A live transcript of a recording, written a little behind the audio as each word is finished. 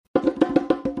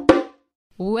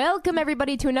Welcome,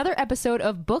 everybody, to another episode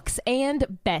of Books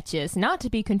and Betches. Not to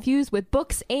be confused with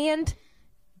Books and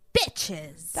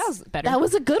Bitches. That was better. That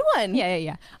was a good one.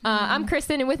 Yeah. I'm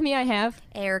Kristen, and with me I have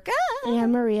Erica.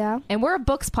 And Maria. And we're a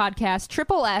books podcast,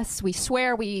 Triple S. We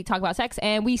swear, we talk about sex,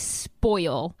 and we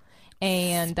spoil.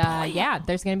 And yeah,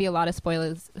 there's going to be a lot of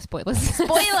spoilers. Spoilers.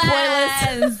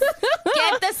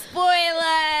 Get the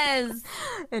spoilers.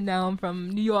 And now I'm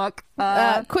from New York.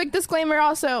 Quick disclaimer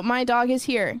also, my dog is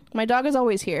here. My dog is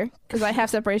always here because I have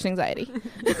separation anxiety.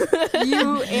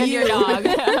 You and your dog.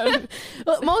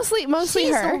 Well, mostly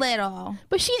She's her. little.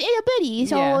 But she's a bitty,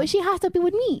 so Yeah. she has to be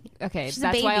with me. Okay, She's a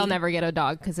that's why baby. I'll never get a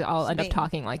dog, because I'll end up baby.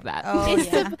 talking like that. Oh,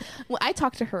 yeah. Well, I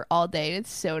talk to her all day.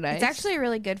 It's so nice. It's actually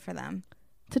really good for them.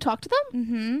 to talk to them?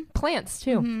 Mm-hmm. Plants,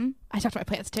 too. Mm-hmm. I talk to my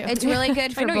plants too. It's really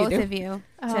good I for know you both do. of you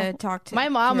Oh. to talk to. My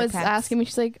mom your was pets. asking me,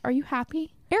 she's like, are you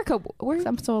happy? Erica, 'Cause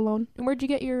I'm so alone. where'd you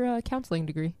get your counseling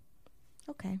degree?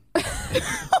 Okay.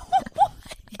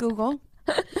 Google.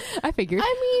 I figured.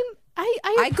 I mean,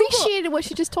 I appreciated what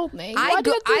she just told me. Why'd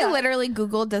you do I that? literally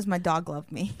Googled, does my dog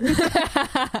love me?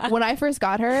 When I first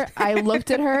got her, I looked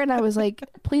at her and I was like,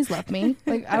 please love me.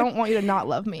 Like, I don't want you to not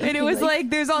love me. And it was like,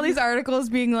 there's all these articles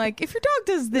being like, if your dog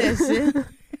does this. And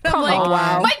I'm Come like, on.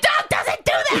 Wow. my dog doesn't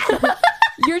do that.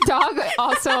 Your dog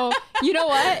also, you know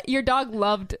what? Your dog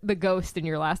loved the ghost in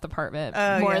your last apartment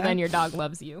more yeah. than your dog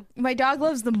loves you. My dog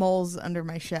loves the moles under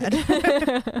my shed.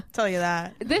 Tell you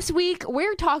that. This week,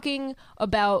 we're talking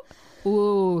about,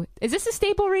 ooh, is this a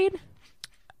staple read?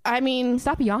 I mean,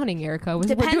 Stop yawning, Erica. We're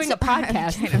Depends- doing a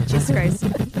podcast. I know, Jesus Christ.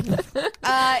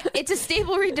 It's a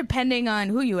staple read depending on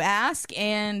who you ask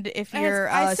and if you're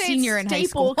I a say senior in it's high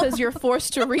staple school. because you're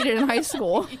forced to read it in high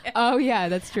school. Oh, yeah,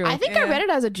 that's true. I think I read it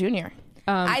as a junior.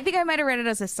 I think I might have read it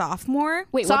as a sophomore.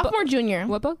 Wait, Sophomore, junior.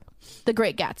 what book? The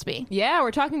Great Gatsby. Yeah,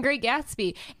 we're talking Great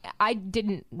Gatsby. I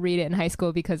didn't read it in high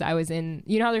school because I was in,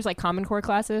 you know how there's like Common Core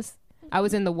classes? I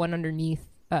was in the one underneath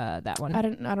that one. I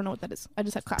don't know what that is. I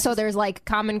just had classes. So there's like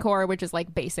Common Core, which is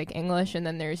like basic English, and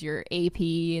then there's your AP,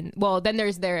 and well, then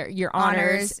there's your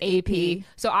honors AP.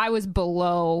 So I was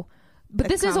below, but The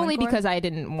this is Common only Core? because I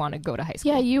didn't want to go to high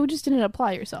school. yeah, you just didn't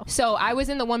apply yourself. So I was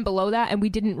in the one below that, and we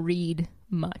didn't read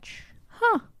much.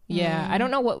 Huh. Yeah, I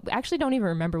don't know what. Actually, don't even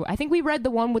remember. I think we read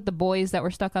the one with the boys that were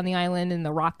stuck on the island, and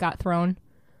the rock got thrown.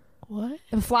 What?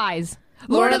 The Flies.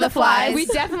 Lord of the Flies. We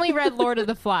definitely read Lord of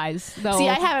the Flies. Though. See,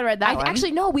 I haven't read that one.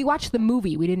 Actually, no, we watched the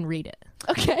movie. We didn't read it.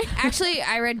 Okay. Actually,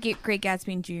 I read Great Gatsby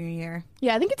in junior year.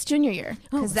 Yeah, I think it's junior year.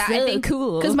 Because I think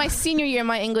cool. Because my senior year,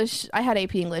 my English, I had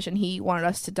AP English, and he wanted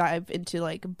us to dive into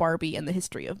like Barbie and the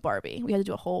history of Barbie. We had to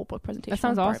do a whole book presentation. That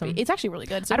sounds on awesome. Barbie. It's actually really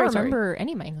good. It's a I don't great story. remember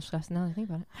any of my English classes now that I think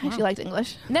about it. I actually liked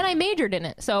English. And then I majored in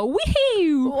it, so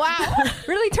woohoo! Wow.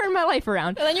 Really turned my life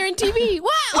around. And then you're in TV.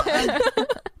 Wow.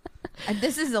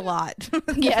 this is a lot.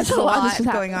 Yeah, There's it's a lot. This is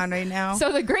going on right now.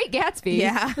 So the Great Gatsby.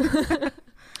 yeah.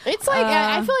 It's like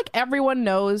I feel like everyone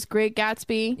knows Great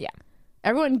Gatsby. Yeah.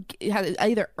 Everyone has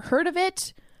either heard of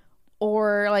it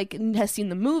or like has seen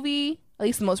the movie. At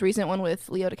least the most recent one with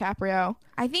Leo DiCaprio.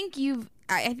 I think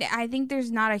I think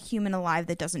there's not a human alive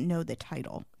that doesn't know the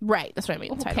title. Right. That's what I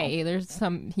mean. The title. Okay, there's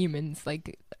some humans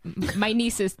like my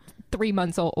niece is 3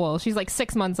 months old. Well, she's like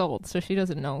 6 months old, so she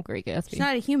doesn't know Great Gatsby. She's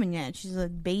not a human yet. She's a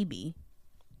baby.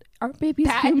 Our baby's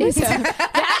That human. is,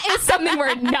 that is something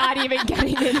we're not even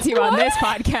getting into on this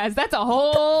podcast. That's a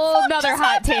whole nother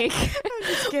hot take. I'm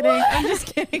just kidding. I'm just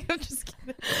kidding. I'm just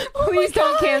kidding. Please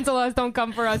don't cancel us. Don't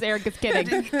come for us. Erica's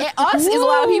kidding. Us is a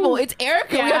lot of people. It's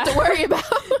Erica we Yeah. have to worry about.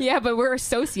 Yeah, but we're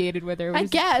associated with her. I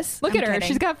guess. Look I'm at her. kidding.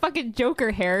 She's got fucking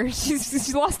Joker hair.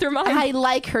 She's lost her mind. I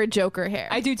like her Joker hair.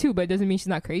 I do too, but it doesn't mean she's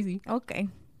not crazy. Okay.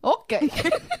 Okay.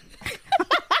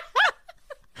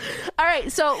 All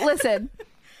right. So listen,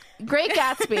 Great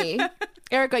Gatsby.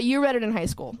 Erica, you read it in high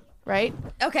school, right?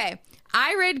 Okay.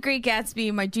 I read Great Gatsby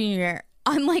in my junior year.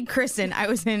 Unlike Kristen, I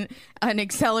was in an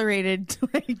accelerated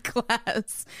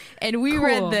class, and we Cool.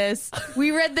 read this. We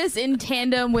read this in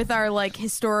tandem with our like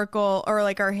historical or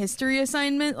like our history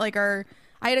assignment. Like I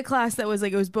had a class that was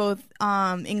like it was both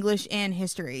English and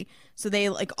history. So they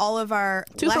like all of our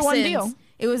 2 lessons. for 1 deal.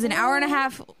 It was an hour and a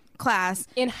half class.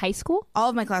 In high school? All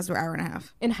of my classes were hour and a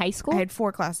half. In high school? I had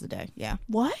 4 classes a day. Yeah,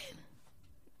 What?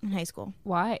 in high school.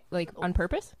 Why? Like on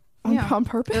purpose? Yeah. On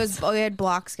purpose? It was we had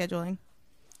block scheduling.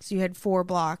 So you had 4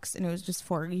 blocks, and it was just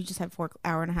 4. You just had 4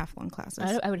 hour and a half long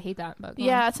classes. I would hate that. But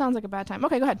Yeah, it sounds like a bad time.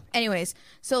 Okay, go ahead. Anyways,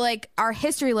 so like our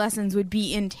history lessons would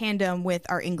be in tandem with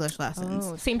our English lessons.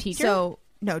 Oh, same teacher? So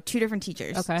No, 2 different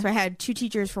teachers. Okay. So I had 2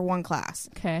 teachers for one class.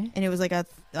 Okay. And it was like a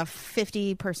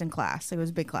 50-person class. It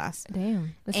was a big class.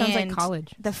 Damn. That sounds like And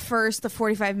college. The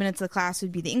 45 minutes of the class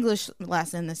would be the English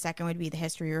lesson. The second would be the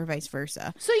history, or vice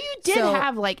versa. So you did So-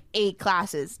 have like 8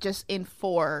 classes just in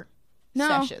 4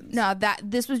 sessions. No,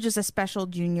 this was just a special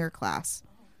junior class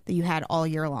that you had all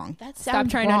year long. That sounds Stop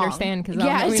trying wrong. to understand because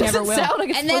Yeah, we it never doesn't will. sound like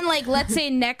it's And then, like, let's say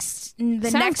next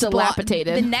Sounds block,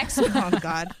 dilapidated. the next oh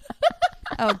god,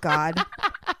 oh god,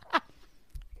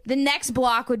 the next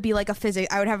block would be like a physics.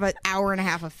 I would have an hour and a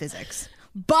half of physics.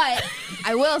 But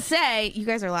I will say, you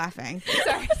guys are laughing.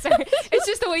 sorry. It's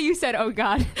just the way you said, "Oh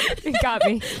God," it got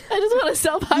me. I just want to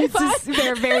self high five.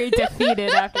 They're very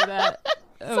defeated after that.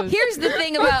 That was Here's the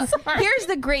thing here's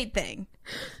the great thing.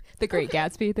 the Great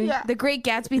Gatsby thing. Yeah. The Great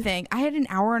Gatsby thing. I had an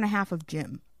hour and a half of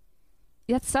gym.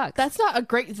 That sucks. That's not a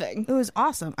great thing. It was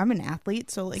awesome. I'm an athlete,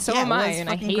 so like, so yeah, am it I, was and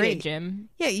I fucking hate great. it, Jim.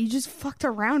 Yeah, you just fucked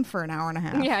around for an hour and a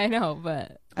half. Yeah, I know,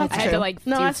 but That's I had true. to like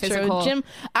No, do that's physical. true. Gym.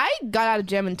 I got out of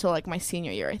gym until like my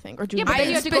senior year, I think, or junior. but then I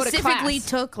you have to go to specifically class.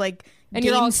 took like and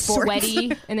you're all game sports.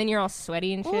 sweaty, and then you're all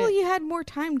sweaty and shit. Well, you had more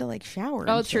time to like shower.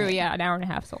 oh, and true. shit. Yeah, an hour and a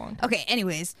half so long. Okay,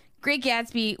 anyways, Great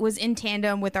Gatsby was in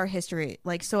tandem with our history.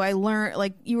 Like, so I learned,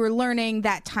 like, you were learning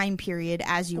that time period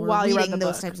as you were While you read reading the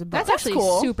those book. types of books. That's actually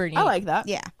cool. super neat. I like that.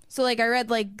 Yeah. So, like, I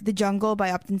read, like, The Jungle by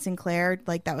Upton Sinclair.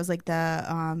 Like, that was, like,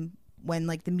 the, when,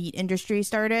 like, the meat industry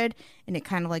started. And it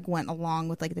kind of, like, went along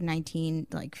with, like, the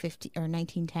 1950 or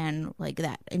 1910, like,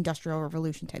 that Industrial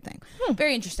Revolution type thing.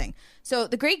 Very interesting. So,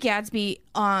 The Great Gatsby,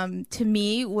 to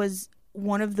me, was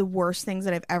one of the worst things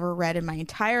that I've ever read in my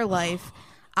entire life.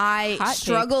 I Hot take.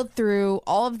 struggled through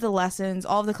all of the lessons,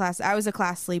 all of the classes. I was a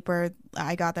class sleeper.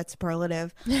 I got that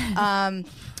superlative.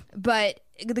 But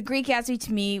The Great Gatsby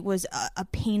to me was a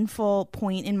painful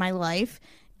point in my life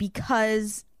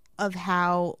because of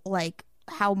how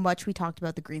much we talked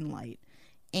about the green light,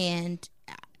 and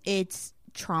it's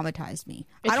traumatized me.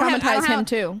 It I don't have- traumatized him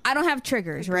too. I don't have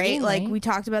triggers, The right? green Like light? we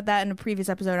talked about that in a previous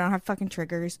episode. I don't have fucking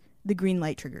triggers. The green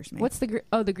light triggers me. What's the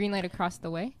the green light across the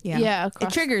way? Yeah, it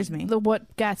across triggers me. The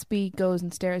what Gatsby goes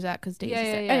and stares at because Daisy's Yeah,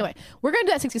 yeah, there. yeah. Anyway, we're gonna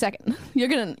do that 60 second. You're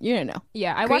gonna know.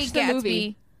 Yeah, I Great watched the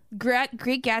movie.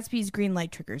 Great Gatsby's green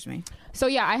light triggers me. So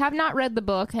yeah, I have not read the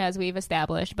book as we've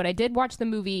established, but I did watch the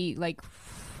movie like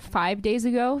 5 days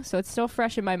ago, so it's still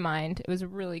fresh in my mind. It was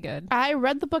really good. I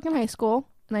read the book in high school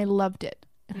and I loved it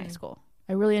in high school.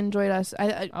 I really enjoyed us. I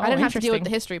didn't have to deal with interesting. the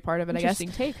history part of it, I guess.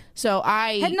 Interesting take. So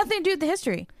Had nothing to do with the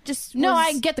history. Just No,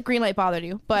 was- I get the green light bothered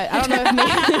you, but I don't know if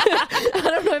maybe, I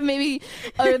don't know if maybe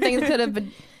other things could have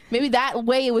been. Maybe that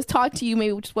way it was taught to you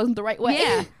maybe just wasn't the right way.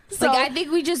 Yeah. So Like I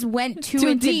think we just went too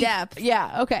into deep. depth.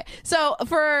 Yeah. Okay. So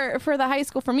for the high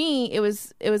school, for me, it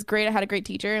was great. I had a great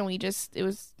teacher, and it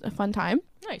was a fun time.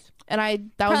 Nice. And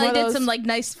that was Probably one of did those, some like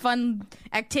nice fun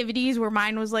activities where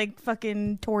mine was like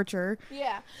fucking torture.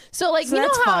 Yeah. So like So you know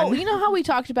that's how fun. you know how we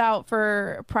talked about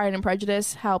for Pride and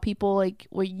Prejudice, how people like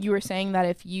what you were saying that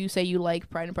if you say you like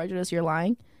Pride and Prejudice, you're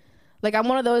lying. Like I'm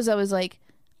one of those that was like,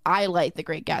 I like The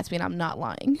Great Gatsby and I'm not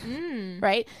lying.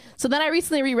 Right? So then I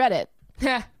recently reread it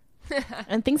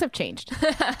and things have changed.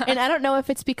 And I don't know if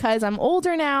it's because I'm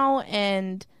older now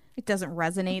and It doesn't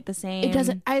resonate the same. it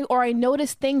doesn't I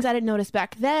noticed things I didn't notice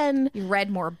back then. You read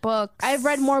more books. I've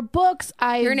read more books.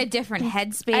 You're in a different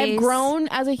headspace. I've grown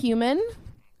as a human.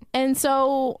 And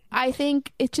so I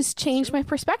think it just changed my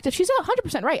perspective. She's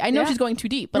 100% right. I know Yeah. she's going too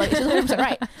deep, but like, she's 100%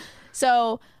 right.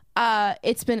 So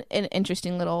it's been an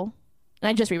interesting little... And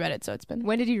I just reread it, so it's been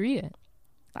When did you read it?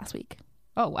 last week.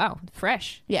 Oh wow,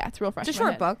 fresh. Yeah, it's real fresh. It's a in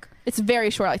my short head. book. It's very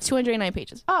short, like 209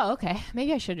 pages. Oh okay,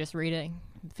 maybe I should just read it.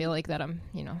 Feel like that I'm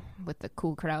with the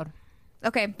cool crowd.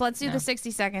 Okay, let's do No. the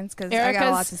 60 seconds because I got a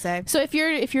Erica's- lot to say. So if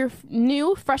you're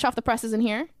new, fresh off the presses in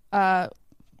here,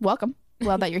 welcome.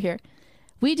 Glad that you're here.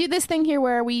 We do this thing here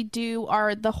where we do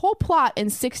the whole plot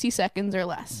in 60 seconds or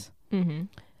less. Mm-hmm.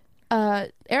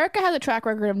 Erica has a track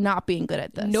record of not being good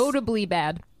at this. Notably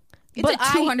bad. It's But a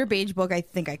 200-page book. I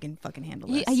think I can fucking handle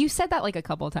this. You said that like a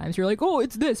couple of times. You're like, oh,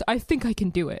 it's this. I think I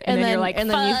can do it. And, then you're like, and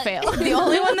then you "Fuck." fail. The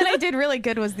only one that I did really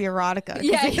good was the erotica. 'cause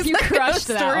Yeah, it's you like a crushed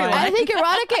that one. storyline. I think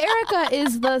Erotica Erica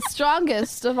is the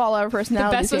strongest of all our The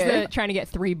personalities best was here. trying to get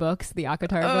 3 books, the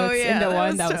Akatar Oh, books, yeah, into that one.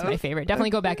 was That was my tough. favorite. Definitely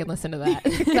go back and listen to that.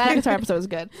 That guitar episode was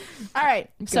good. All right,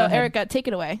 so ahead. Erica, take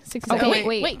it away. 60 Okay, seconds.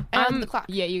 wait. I have the clock.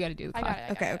 Yeah, you got to do the I clock.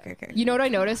 got it. Okay. You know what I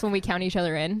noticed when we count each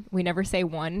other in? We never say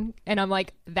 1, and I'm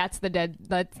like, that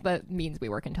means we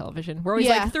work in television. We're always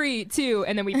Yeah. like 3, 2,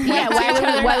 and then we Yeah,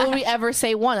 why would we ever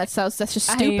say one? That's just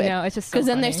stupid. I know, it's just so because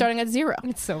then they're funny. starting at 0.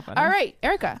 It's so funny. All right,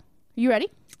 Erica, you ready?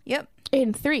 Yep.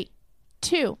 In 3,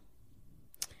 2.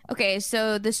 Okay,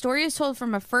 so the story is told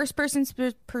from a first-person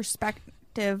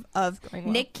perspective of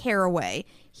Nick Carraway.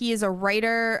 He is a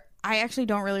writer. I actually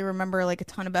don't really remember like a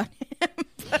ton about him,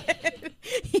 but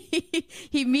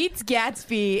he meets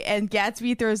Gatsby, and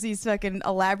Gatsby throws these fucking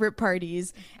elaborate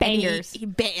parties, bangers,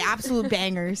 absolute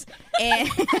bangers, and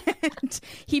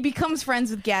he becomes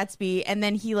friends with Gatsby, and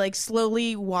then he like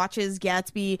slowly watches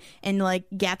Gatsby and like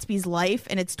Gatsby's life,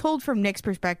 and it's told from Nick's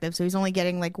perspective, so he's only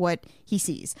getting like what he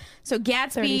sees. So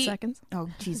Gatsby, 30 seconds. Oh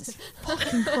Jesus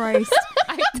fucking Christ!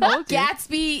 I told you.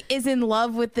 Gatsby is in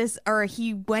love with this, or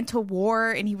he went to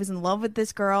war and he was in love with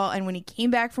this girl, and when he came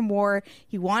back from war,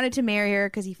 he wanted to marry her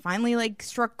because he finally like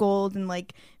struck gold and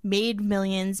like made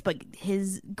millions, but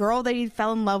his girl that he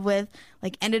fell in love with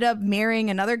like ended up marrying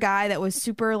another guy that was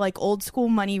super like old school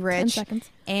money 10 rich, seconds.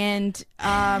 and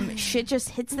shit just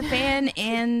hits the fan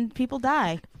and people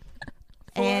die.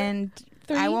 4, And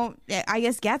 3, I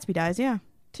guess Gatsby dies. Yeah,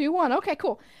 2, 1. Okay,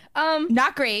 cool.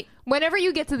 not great. Whenever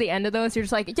you get to the end of those, you're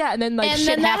just like, yeah, and then like and shit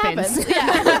then that happens.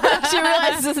 Yeah, she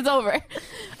realizes it's over.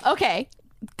 Okay,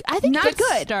 I think Not it's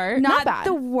good. start. Not bad.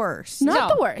 the worst. Not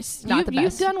No, the worst. not the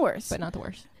best. You've done worse. but not the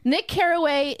worst. Nick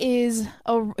Carraway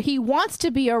he wants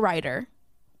to be a writer,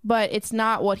 but it's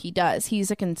not what he does. He's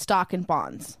like in stock and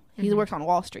bonds. He works on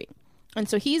Wall Street. And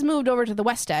so he's moved over to the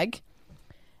West Egg.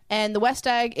 And the West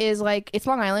Egg is like, it's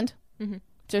Long Island. So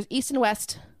there's East and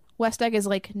West. West Egg is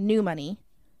like new money.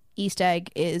 East Egg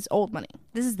is old money.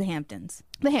 This is the Hamptons.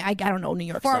 I don't know New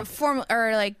York stuff.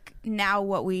 Or like now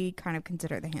what we kind of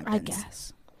consider the Hamptons. I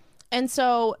guess. And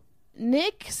so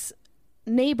Nick's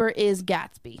neighbor is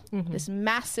Gatsby, this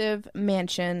massive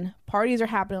mansion. Parties are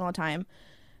happening all the time.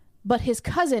 But his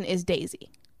cousin is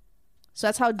Daisy. So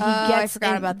that's how he gets. I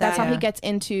forgot about that. That's how he gets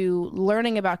into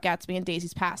learning about Gatsby and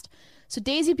Daisy's past. So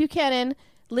Daisy Buchanan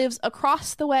lives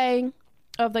across the way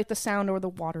of like the Sound or the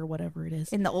water, whatever it is,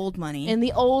 In the old money. in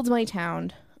the old money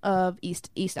town of East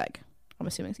Egg. I'm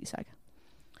assuming it's East Egg.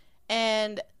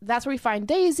 And that's where we find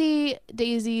Daisy.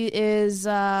 Daisy is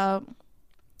super...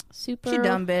 She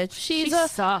dumb bitch. She's She a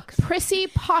sucks. prissy,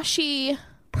 poshy...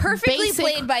 Perfectly basic-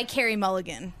 played by Carey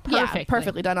Mulligan. Perfectly.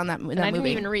 perfectly done on that, in And that I didn't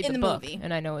movie. even read In the the book, movie.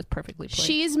 and I know it's perfectly played.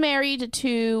 She's married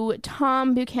to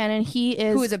Tom Buchanan. He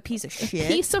is Who is a piece of shit.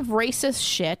 piece of racist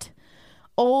shit.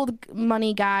 Old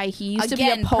money guy. He used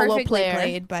Again, to be a polo perfectly player.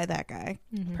 played by that guy.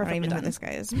 I don't Perfectly even know done. who this guy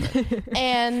is.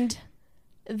 And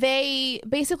they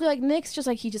basically like Nick's just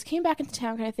like he just came back into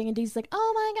town kind of thing, and Daisy's like,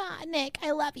 "Oh my god, Nick,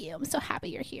 I love you. I'm so happy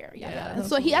you're here." Yeah,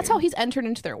 So that's how he's entered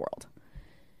into their world.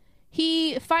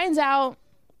 He finds out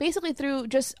basically through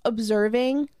just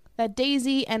observing that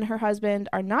Daisy and her husband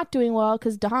are not doing well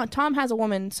because Tom has a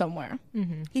woman somewhere.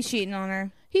 He's cheating on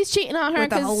her He's cheating on her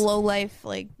with a because low life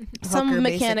like some hooker,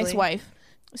 mechanic's basically. wife.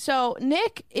 So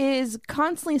Nick is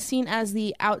constantly seen as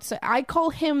the outside. I call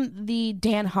him the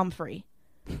Dan Humphrey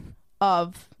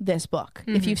of this book.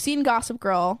 If you've seen Gossip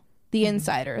Girl, the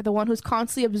insider, the one who's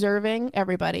constantly observing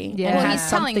everybody. Yeah. and Well, has he's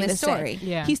telling something the to say. story.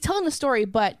 Yeah. He's telling the story,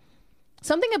 but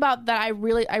something about that I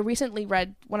recently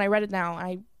read. When I read it now,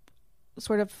 I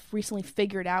sort of recently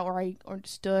figured out, or I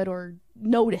understood, or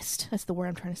noticed. That's the word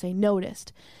I'm trying to say.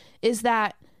 Noticed is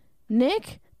that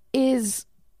Nick is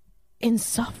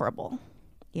insufferable.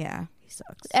 Yeah, he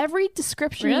sucks. Every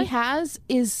description Really? he has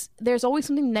is there's always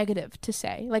something negative to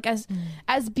say. Like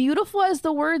as beautiful as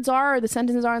the words are, or the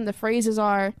sentences are, and the phrases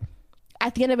are,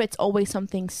 at the end of it, it's always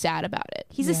something sad about it.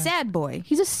 He's a sad boy.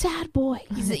 He's a sad boy.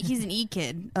 He's an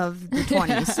e-kid of the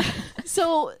 20s.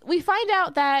 So we find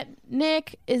out that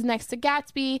Nick is next to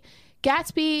Gatsby.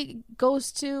 Gatsby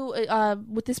goes to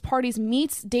with this parties,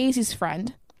 meets Daisy's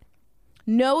friend,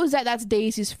 knows that that's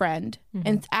Daisy's friend,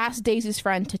 and asks Daisy's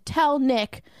friend to tell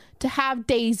Nick to have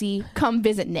Daisy come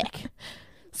visit Nick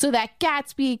so that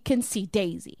Gatsby can see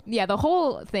Daisy. Yeah, the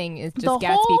whole thing is just The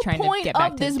Gatsby whole trying point to get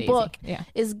back of to this Daisy. book Yeah.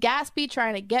 is Gatsby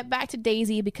trying to get back to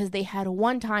Daisy because they had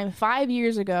one time 5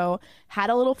 years ago had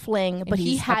a little fling, but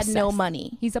he he's had no obsessed.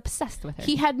 money. He's obsessed with her.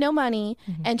 He had no money,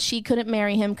 and she couldn't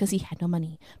marry him because he had no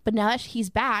money. But now that he's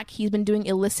back, he's been doing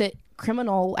illicit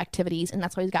criminal activities, and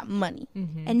that's why he's got money.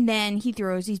 And then he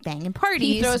throws these banging parties.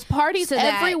 He throws parties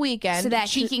every weekend so that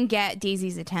he can get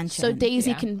Daisy's attention. so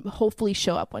Daisy Yeah. can hopefully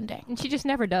show up one day. And she just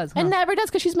never does. Huh? And never does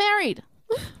because she's married.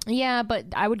 Yeah, but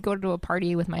I would go to a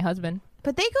party with my husband.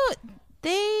 But they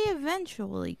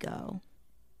eventually go.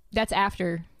 That's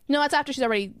after. No, that's after she's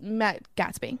already met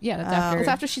Gatsby. Yeah, that's Oh. after. It's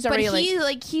after she's But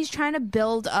already he's trying to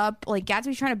build up, like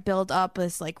Gatsby's trying to build up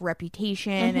this like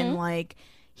reputation and like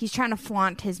he's trying to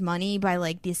flaunt his money by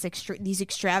like these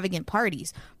extravagant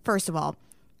parties. First of all,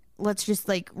 let's just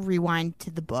like rewind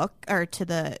to the book or to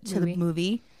the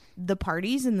movie. The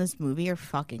parties in this movie are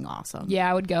fucking awesome. Yeah,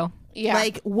 I would go. yeah.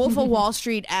 Like Wolf of Wall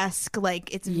Street esque.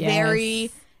 Like it's Yes.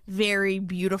 very, very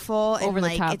beautiful and Over the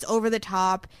like top. it's over the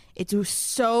top. It's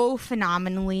so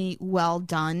phenomenally well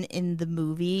done in the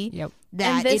movie Yep.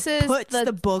 that And this it is puts the-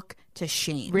 the book to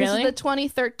shame. Really? This is the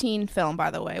 2013 film,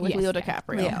 by the way, with Yes, Leo yeah.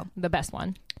 DiCaprio. Yeah. The best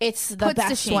one. It's the Puts to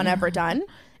best shame. one ever done.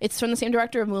 It's from the same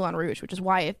director of Moulin Rouge, which is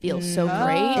why it feels so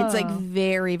great. It's like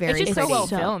very, very It's just so pretty. well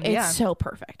filmed. It's Yeah. so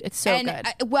perfect. It's so and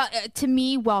good. to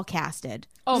me, well casted.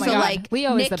 Oh my so God. like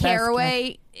Leo is Nick the best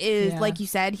Carraway is Yeah. like you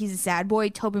said, he's a sad boy.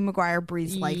 Tobey Maguire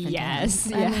breathes life into him.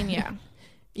 Yes. I mean, yeah.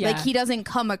 Yeah. Like he doesn't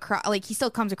come across like he still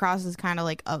comes across as kind of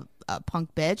like a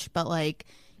punk bitch, but like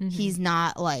he's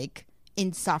not like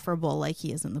insufferable like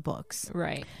he is in the books.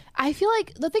 Right. I feel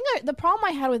like the problem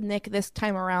I had with Nick this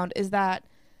time around is that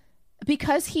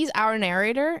because he's our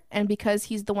narrator and because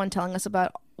he's the one telling us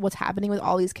about what's happening with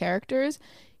all these characters,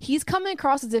 he's coming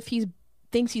across as if he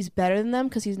thinks he's better than them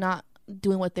because he's not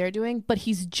doing what they're doing, but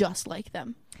he's just like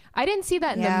them. I didn't see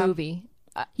that in Yeah. the movie.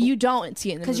 You don't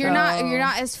see it in the Because movie. you're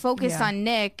not as focused Yeah. on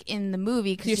Nick in the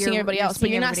movie because You're seeing everybody else, but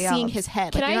you're not seeing his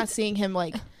head. Like, Can you're I- not seeing him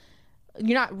like.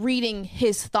 You're not reading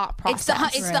his thought It's the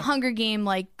process. it's the Hunger Game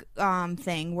like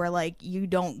thing where like you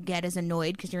don't get as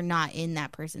annoyed because you're not in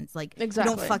that person's like you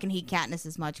Exactly. don't fucking hate Katniss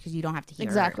as much because you don't have to hear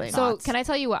Exactly. her So thoughts. can I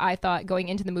tell you what I thought going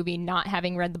into the movie, not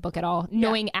having read the book at all,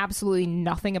 knowing absolutely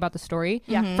nothing about the story?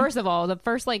 Yeah. First of all, the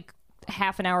first like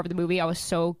half an hour of the movie, I was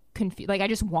so confused. Like I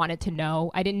just wanted to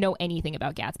know. I didn't know anything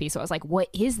about Gatsby, so I was like, "What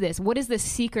is this? What is this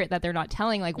secret that they're not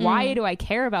telling? Like, why do I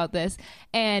care about this?"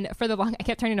 And for the long, I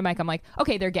kept turning to Mike. I'm like,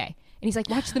 "Okay, they're gay." And he's like,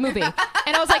 "Watch the movie."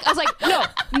 And I was like,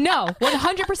 no,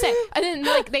 100%. And then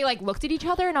like they like looked at each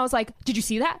other, and I was like, "Did you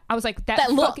see that?" I was like,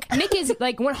 That look. Nick is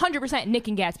like 100%. Nick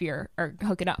and Gatsby are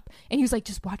hooking up." And he was like,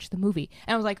 "Just watch the movie."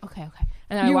 And I was like, "Okay."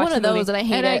 And then You're I watched one of the movie, those, and I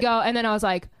hate and it. I go, and then I was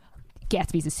like,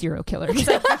 Gatsby's a serial killer. He's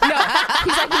like, no.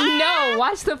 He's like, no,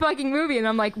 watch the fucking movie. And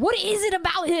I'm like, what is it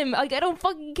about him? Like, I don't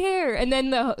fucking care. And then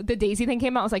the Daisy thing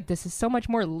came out. I was like, this is so much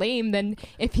more lame than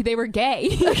if they were gay.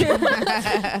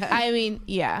 I mean,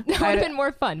 yeah, That would have been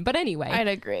more fun. But anyway. I'd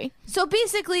agree. So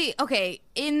basically, okay,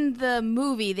 in the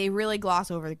movie they really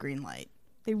gloss over the green light.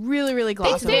 They really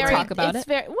gloss over They it. talk about it's it.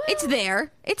 Very, well, It's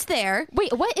there. It's there.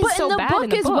 Wait, what is but so in the bad book in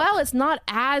the as book? well, it's not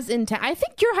as intense. I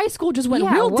think your high school just went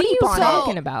Yeah, real what deep are you on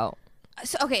talking it. about?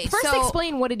 So, okay, First, so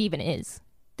explain what it even is.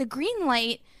 the green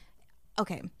light.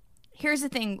 Okay, here's the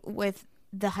thing with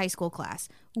the high school class.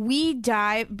 We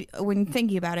dive when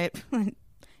thinking about it.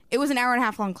 It was an hour and a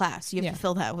half long class. You have Yeah. to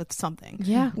fill that with something.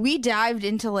 Yeah. We dived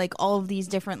into like all of these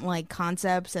different like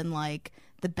concepts and like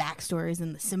the backstories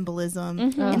and the symbolism.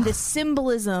 And the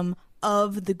symbolism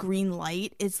of the green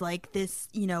light is like this,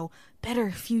 you know,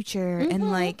 better future and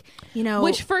like, you know,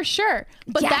 Which for sure,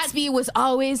 but Gatsby was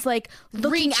always like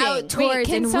looking Reaching. out Wait, towards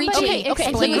can and somebody reaching.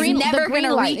 explain- He was the never green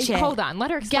gonna light. reach it. Hold on.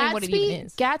 Let her explain what it even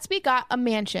is. Gatsby got a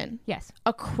mansion Yes.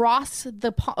 across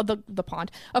the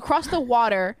pond, across the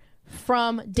water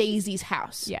from Daisy's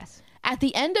house. Yes. At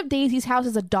the end of Daisy's house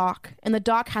is a dock, and the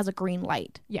dock has a green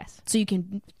light, Yes. so you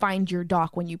can find your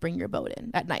dock when you bring your boat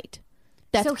in at night.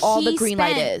 That's So all the he green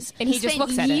spent- light is. And he just spent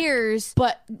looks at it. years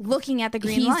But looking at the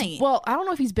green he's, light. well, I don't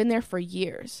know if he's been there for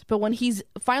years, but when he's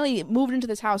finally moved into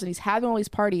this house and he's having all these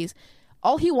parties,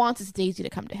 all he wants is Daisy to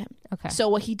come to him. Okay. So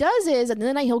what he does is at the end of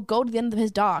the night he'll go to the end of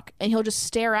his dock and he'll just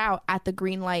stare out at the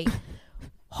green light,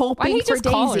 hoping Why didn't he for just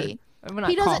call her? Daisy. Well, not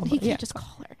He call doesn't. him, He but can't yeah. just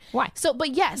call her. Why? So,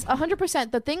 but yes,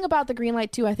 100%. The thing about the green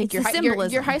light too, I think It's the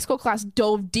symbolism. your high school class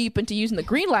dove deep into using the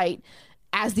green light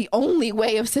as the only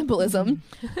way of symbolism.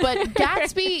 But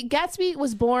Gatsby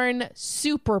was born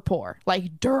super poor,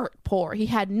 like dirt poor. He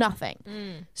had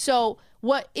nothing. So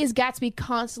what is Gatsby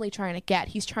constantly trying to get?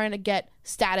 He's trying to get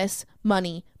status,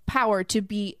 money, power to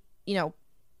be, you know,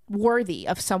 worthy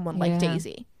of someone like Yeah.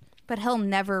 Daisy. but he'll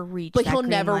never reach. But that he'll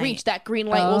green never light. reach that green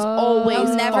light. Was Oh. always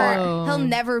He'll never. Oh. He'll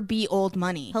never be old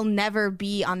money. He'll never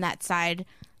be on that side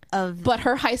of. But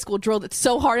her high school drilled it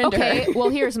so hard into Okay. her. Well,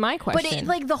 here's my But question. it,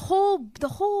 like the whole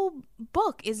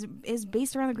book is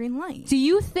based around the green light. Do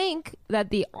you think that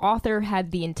the author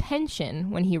had the intention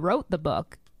when he wrote the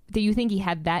book? Do you think he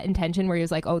had that intention where he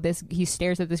was like, oh, he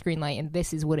stares at this green light and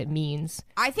this is what it means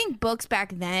I think books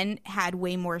back then had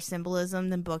way more symbolism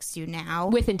than books do now.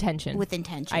 with intention? With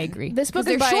intention, I agree. This book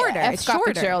 'Cause is they're by shorter. F. It's Scott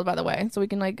shorter. Fitzgerald, by the way, so we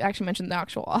can like actually mention the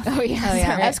actual author. Oh,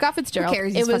 yeah. F. Scott Fitzgerald. Who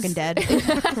cares? He's fucking dead.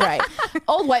 Right.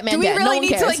 Old white man Do we dead. really No one need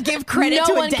to, cares. like, give credit no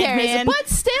to a one dead cares. man? But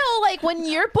still, like when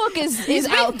your book is He's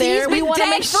out there, He's we been want to dead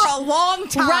make for a long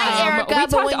time. Right, Erica, we but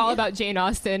talked when- all about Jane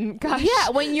Austen. Gosh. Yeah,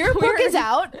 when your book We're- is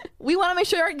out, we want to make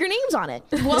sure your name's on it.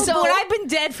 Well, so, when I've been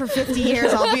dead for 50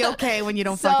 years, I'll be okay when you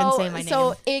don't fucking say my name.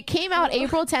 So it came out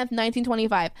April 10th,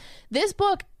 1925. This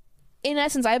book, in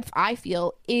essence, I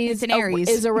feel is It's an Aries.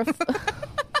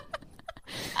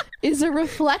 is a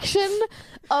reflection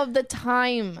of the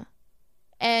time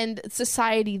and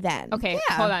society then. Okay,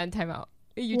 Yeah. hold on, time out.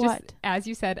 You What? just, as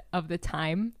you said, of the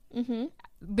time,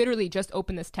 literally just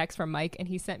opened this text from Mike and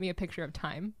he sent me a picture of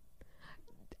time.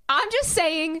 I'm just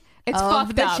saying, it's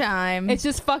fucked the up. chime. It's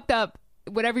just fucked up.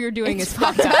 Whatever you're doing is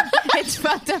fucked up. It's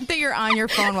fucked up that you're on your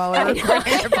phone while we're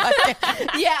recording your podcast.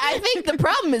 Yeah, I think the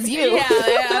problem is you. Yeah,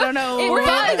 I don't know. We're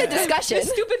having a The discussion.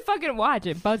 stupid fucking watch.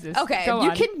 It buzzes. Okay, Go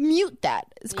You on. can mute that.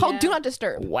 It's called Yeah. Do Not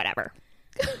Disturb. Whatever.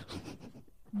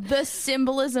 The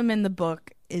symbolism in the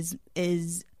book is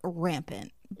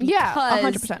rampant. Yeah,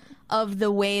 because 100%. of the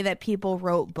way that people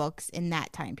wrote books in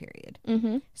that time period.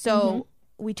 So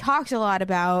we talked a lot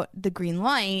about the green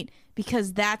light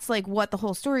because that's like what the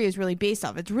whole story is really based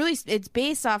off. It's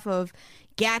based off of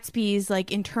Gatsby's like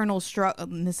internal struggle.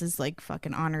 This is like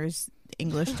fucking honors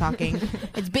English talking.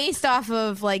 It's based off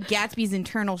of like Gatsby's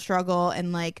internal struggle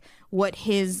and like what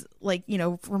his like, you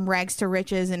know, from rags to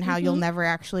riches and how you'll never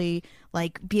actually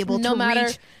like be able to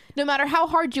reach. No matter how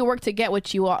hard you work to get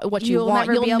what you want, You'll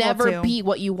never you'll be able never to. be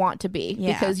what you want to be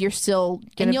Yeah. because you're still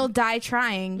gonna. And you'll die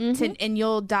trying to, and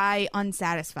you'll die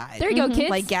unsatisfied. There you go, kids.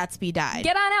 Like Gatsby died.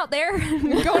 Get on out there.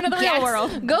 Go into the real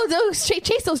world. go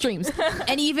chase those dreams.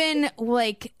 And even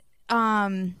like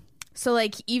so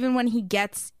like even when he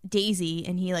gets Daisy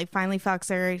and he like finally fucks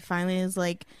her, he finally is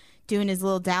like doing his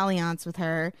little dalliance with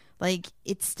her, like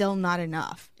it's still not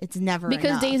enough. It's never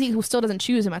Because enough. Daisy who still doesn't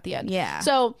choose him at the end. Yeah.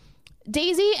 So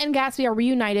Daisy and Gatsby are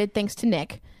reunited thanks to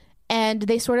Nick, and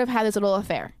they sort of have this little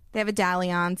affair. They have a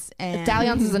dalliance, and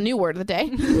Dalliance is a new word of the day.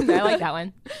 I like that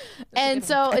one. And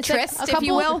so it's like tryst, a if couple,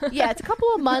 you will. Yeah, it's a couple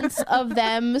of months of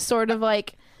them sort of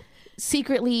like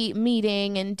secretly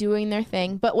meeting and doing their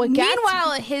thing. But what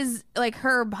meanwhile, his like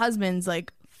her husband's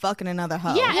like fucking another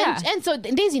hoe. Yeah. And so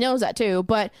Daisy knows that too.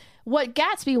 But what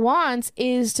Gatsby wants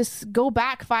is to go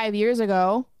back 5 years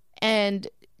ago and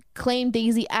claim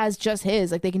Daisy as just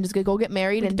his. Like they can just go get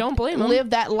married and don't blame him. live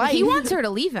that life. He wants her to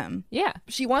leave him. Yeah.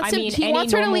 She wants I him. mean, He any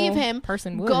wants her to normal leave him.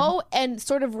 person would. Go and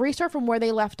sort of restart from where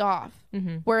they left off,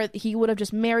 where he would have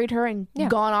just married her and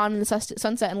gone on in the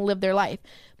sunset and lived their life.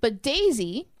 But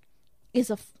Daisy is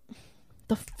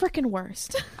the freaking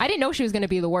worst. I didn't know she was going to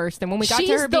be the worst. And when we got to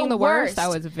She's her being the worst, I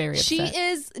worst. was very upset. She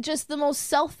is just the most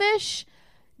selfish,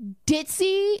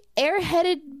 ditzy,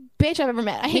 airheaded bitch I've ever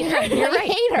met. I hate her. You're I right.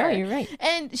 hate her. No, you're right.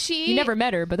 And she You never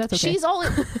met her, but that's okay. She's all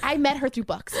I met her through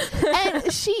books.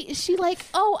 And she like,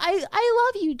 "Oh,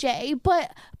 I love you, Jay,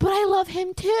 but I love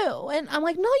him too." And I'm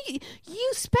like, "No, you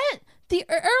spent the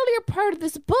earlier part of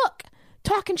this book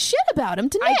talking shit about him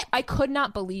to Nick." I could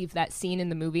not believe that scene in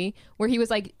the movie where he was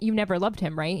like, "You never loved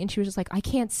him, right?" And she was just like, "I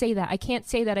can't say that. I can't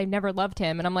say that I've never loved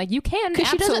him." And I'm like, "You can, 'Cause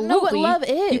she absolutely. doesn't know what love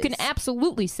is. You can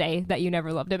absolutely say that you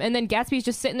never loved him." And then Gatsby's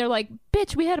just sitting there like,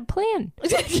 "Bitch, we had a plan.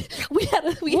 we had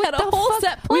a What the whole fuck?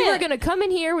 set plan. We were gonna come in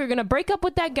here. We were gonna break up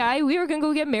with that guy. We were gonna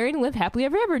go get married and live happily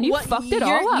ever after. And you fucked it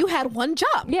all up. You had one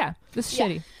job. Yeah, this is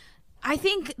shitty. I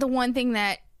think the one thing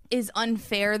that is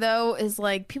unfair though is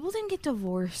like people didn't get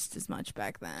divorced as much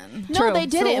back then. No, True. they So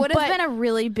didn't. it would have but been a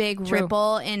really big True.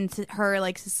 ripple into her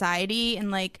like society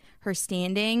and like her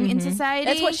standing in society.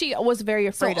 that's what she was very So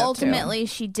afraid of. too. ultimately,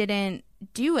 she didn't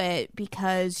do it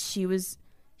because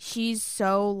she's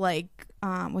so like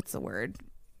what's the word?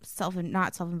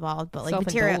 Not self-involved, but like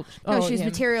material. Self-indulged. No, Oh, she's yeah.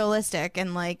 materialistic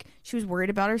and like she was worried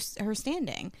about her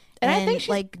standing. And I think she's-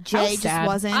 like Jay just sad.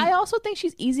 wasn't. I also think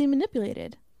she's easily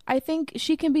manipulated. I think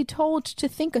she can be told to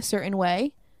think a certain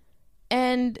way,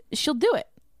 and she'll do it.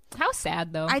 How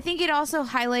sad though. I think it also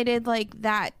highlighted like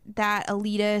that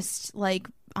elitist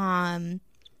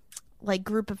like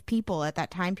group of people at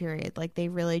that time period. Like they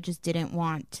really just didn't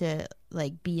want to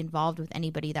like be involved with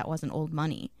anybody that wasn't old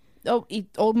money. Oh,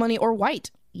 old money or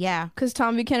white. Yeah. Because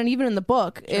Tom Buchanan, even in the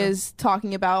book, is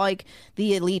talking about like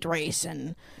the elite race,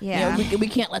 and Yeah. you know, we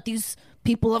can't let these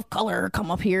people of color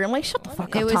come up here. I'm like, shut the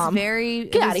fuck up, It was Tom. very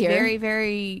Get outta here. very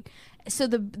very so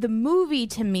the movie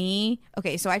to me,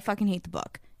 okay, so I fucking hate the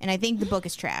book and I think the book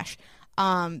is trash.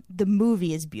 The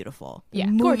movie is beautiful. Yeah.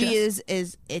 The movie Gorgeous.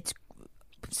 is it's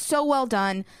so well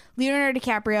done. Leonardo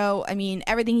DiCaprio, I mean,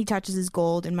 everything he touches is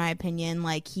gold in my opinion.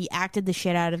 Like he acted the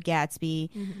shit out of Gatsby.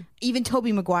 Even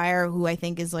Tobey Maguire, who I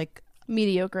think is like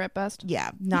Mediocre at best.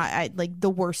 like the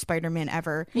worst Spider-Man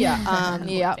ever. Yeah.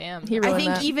 Yeah. Damn. He I ruined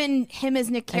think that. even him as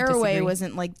Nick I Carraway disagree.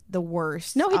 wasn't like the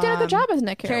worst. No, he did a good job as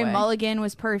Nick Carey Carraway. Mulligan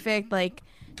was perfect. Like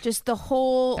just the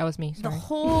whole That was me. the Sorry.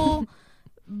 whole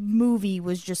movie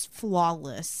was just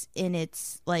flawless in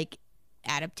its like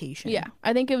adaptation. Yeah,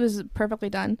 I think it was perfectly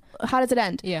done. How does it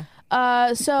end? Yeah.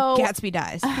 So Gatsby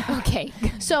dies. Okay.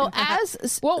 So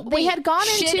they had gone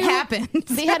Shit into happens.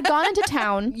 They had gone into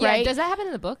town, Yeah. right? Does that happen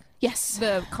in the book? Yes.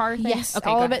 The car thing? Yes, Okay,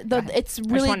 all go of ahead, it. go ahead. It's just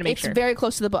really, wanted to make it's sure. very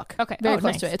close to the book. Okay. very Oh,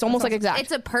 close nice. to it. It's almost like exact.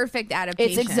 It's a perfect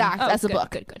adaptation. It's exact Oh, as the good,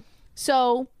 book. Good.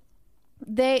 So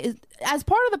they, as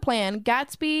part of the plan,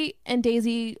 Gatsby and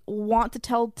Daisy want to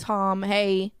tell Tom,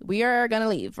 "Hey, we are gonna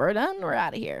leave. We're done. We're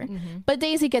out of here." But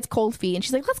Daisy gets cold feet, and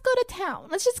she's like, "Let's go to town.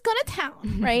 Let's just go to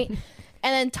town, right?"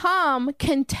 And then Tom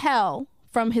can tell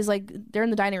from his, like, they're in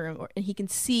the dining room, and he can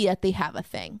see that they have a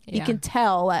thing. He Yeah. can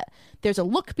tell that there's a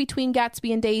look between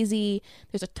Gatsby and Daisy.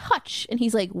 There's a touch, and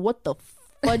he's like, "What the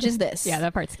fudge is this?" Yeah,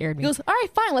 that part scared me. He goes, "All right,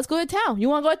 fine, let's go to town. You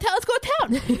want to go to town? Let's go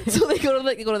to town." So they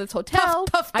go to this hotel.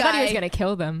 Tough guy. I thought he was going to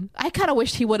kill them. I kind of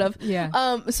wished he would have.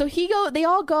 Yeah. So they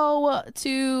all go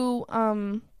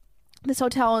to this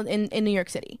hotel in New York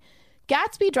City.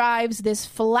 Gatsby drives this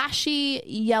flashy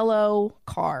yellow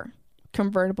car,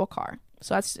 convertible car.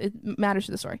 So it matters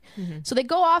to the story. So they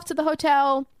go off to the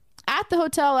hotel. At the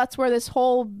hotel, that's where this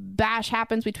whole bash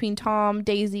happens between Tom,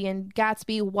 Daisy, and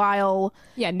Gatsby. While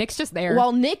Nick's just there.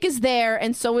 While Nick is there,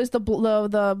 and so is the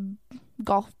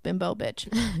golf bimbo bitch.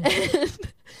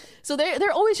 So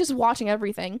they're always just watching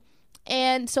everything,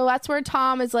 and so that's where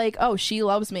Tom is like, "Oh, she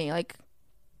loves me. Like,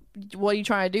 what are you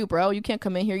trying to do, bro? You can't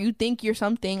come in here. You think you're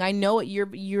something. I know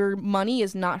your money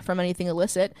is not from anything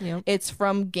illicit. Yep. It's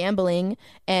from gambling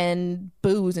and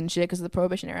booze and shit because of the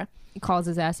Prohibition era." He calls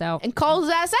his ass out.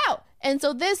 And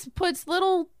so this puts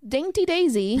little dainty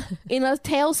Daisy in a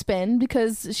tailspin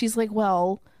because she's like,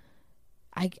 "Well,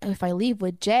 if I leave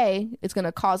with Jay, it's going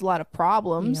to cause a lot of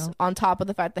problems, Yep. on top of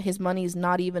the fact that his money is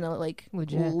not even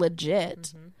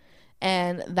legit.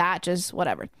 And that just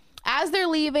whatever." As they're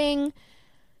leaving,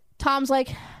 Tom's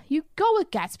like, "You go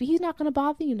with Gatsby. He's not going to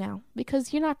bother you now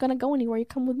because you're not going to go anywhere. You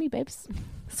come with me, babes."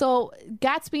 So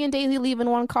Gatsby and Daisy leave in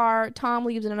one car. Tom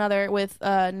leaves in another with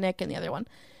Nick in the other one.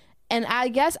 And I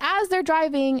guess as they're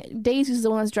driving, Daisy's the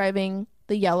one that's driving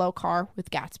the yellow car with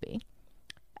Gatsby.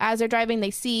 As they're driving,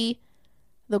 they see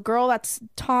the girl that's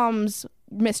Tom's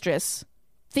mistress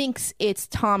thinks it's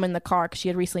Tom in the car because she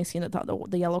had recently seen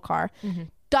the yellow car.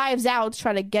 Dives out to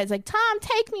try to get, like, "Tom,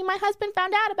 take me. My husband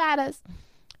found out about us."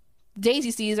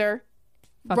 Daisy sees her,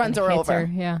 runs her over.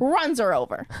 Runs her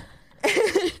over.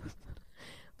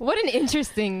 What an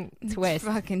interesting twist.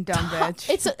 Fucking dumb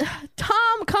bitch.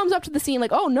 Tom comes up to the scene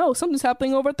like, "Oh no, something's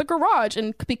happening over at the garage,"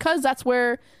 and because that's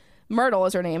where Myrtle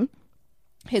is her name,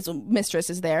 his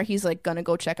mistress is there. He's like gonna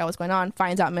go check out what's going on.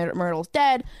 Finds out Myrtle's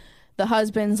dead. The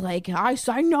husband's like,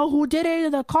 I know who did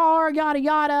it, the car, yada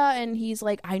yada, and he's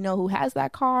like, "I know who has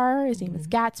that car. His name is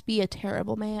Gatsby, a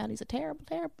terrible man. He's a terrible,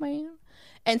 terrible man,"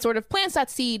 and sort of plants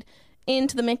that seed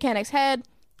into the mechanic's head.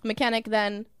 The mechanic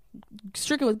then,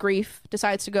 stricken with grief,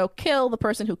 decides to go kill the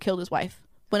person who killed his wife,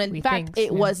 when in fact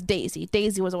it was Daisy.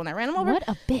 Daisy was the one that ran him over. What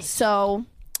a bitch. So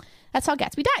that's how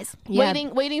Gatsby dies. Yeah.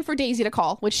 Waiting for Daisy to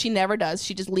call, which she never does.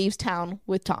 She just leaves town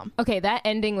with Tom. Okay, that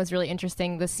ending was really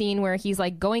interesting. The scene where he's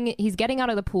getting out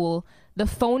of the pool. The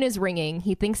phone is ringing.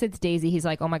 He thinks it's Daisy. He's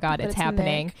like, "Oh my God, it's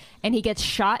happening." Nick. And he gets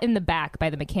shot in the back by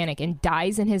the mechanic and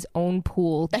dies in his own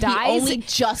pool. He only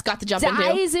just got to jump into.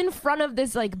 Dies in front of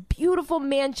this, like, beautiful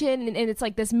mansion. And it's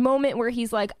like this moment where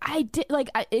he's like,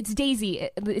 it's Daisy.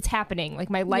 It's happening. Like,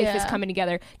 my life is coming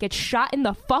together. Gets shot in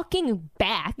the fucking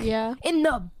back. Yeah. In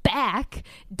the back.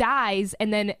 Dies.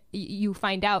 And then you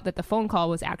find out that the phone call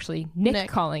was actually Nick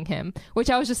calling him, which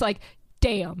I was just like,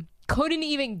 damn. Couldn't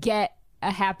even get a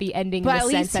happy ending, But in at the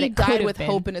sense least that he it could died have with been.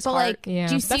 hope in his But, heart. like, Yeah,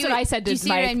 do you see that's what I said. Do you to see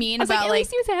Mike. what I mean I was about, like, at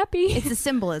least he was happy. It's the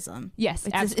symbolism. Yes,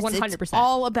 it's 100%. It's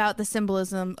all about the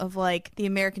symbolism of, like, the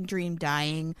American dream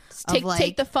dying.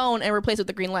 Take the phone and replace it with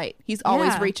the green light. He's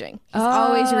always reaching. He's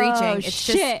always reaching. It's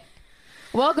shit. just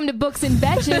Welcome to Books and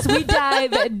Betches. We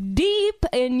dive deep,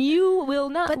 and you will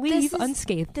not leave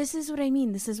unscathed. This is what I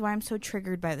mean. This is why I'm so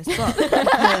triggered by this book,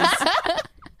 because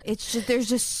it's just, there's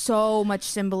just so much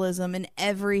symbolism in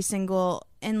every single,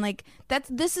 and like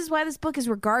this is why this book is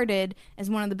regarded as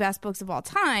one of the best books of all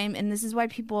time, and this is why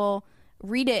people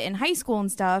read it in high school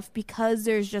and stuff, because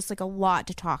there's just like a lot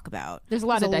to talk about. There's a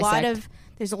lot to dissect.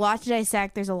 There's a lot to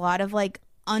dissect. There's a lot of like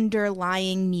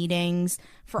underlying meanings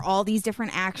for all these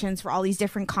different actions, for all these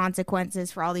different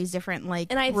consequences, for all these different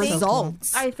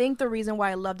results. I think the reason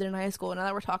why I loved it in high school, now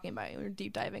that we're talking about it, we're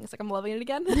deep diving, it's like I'm loving it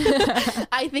again.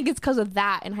 I think it's because of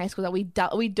that in high school that we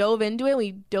dove into it.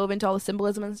 We dove into all the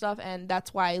symbolism and stuff, and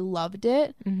that's why I loved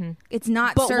it. Mm-hmm. It's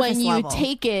not but surface when you level.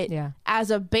 take it as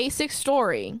a basic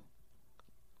story,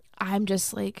 I'm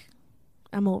just like,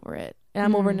 I'm over it, and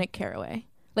I'm over Nick Carraway.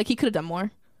 Like, he could have done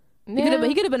more. He could have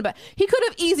been he could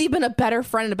have easily been a better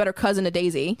friend and a better cousin to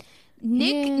Daisy.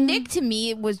 Nick to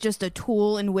me was just a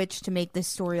tool in which to make this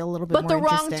story a little bit But more the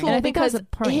wrong interesting. tool, because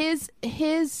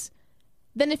his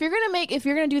then if you're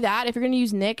gonna do that, if you're gonna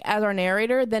use Nick as our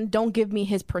narrator, then don't give me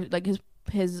his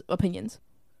opinions.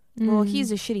 Well,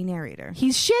 he's a shitty narrator.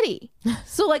 He's shitty.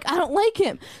 So like I don't like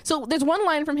him. So there's one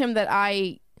line from him that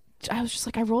I was just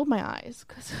like, I rolled my eyes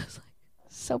because I was like,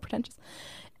 so pretentious.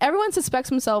 Everyone suspects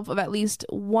himself of at least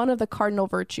one of the cardinal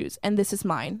virtues, and this is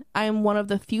mine. I am one of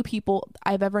the few people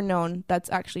I've ever known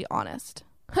that's actually honest.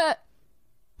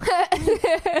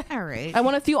 All right. I'm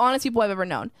one of the few honest people I've ever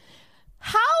known.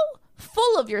 How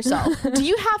full of yourself do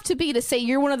you have to be to say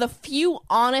you're one of the few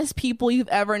honest people you've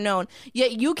ever known?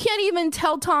 Yet you can't even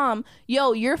tell Tom,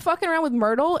 yo, you're fucking around with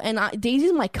Myrtle, and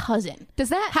Daisy's my cousin. Does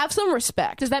that have some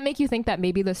respect? Does that make you think that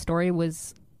maybe the story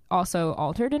was also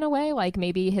altered in a way? Like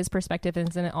maybe his perspective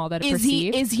isn't all that it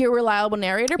perceived? Is he a reliable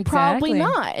narrator? Exactly. Probably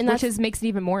not. And which makes it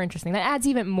even more interesting. That adds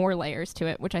even more layers to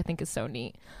it, which I think is so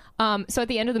neat. So at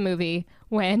the end of the movie,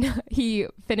 when he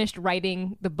finished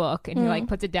writing the book and he like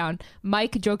puts it down,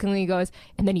 Mike jokingly goes,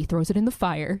 and then he throws it in the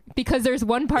fire, because there's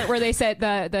one part where they said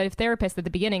the therapist at the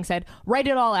beginning said, write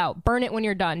it all out, burn it when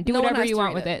you're done, do whatever you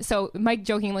want with it. So Mike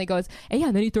jokingly goes, and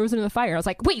then he throws it in the fire. I was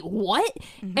like, wait, what?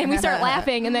 And we start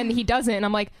laughing, and then he doesn't, and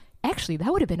I'm like, actually,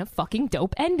 that would have been a fucking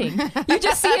dope ending. You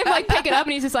just see him like pick it up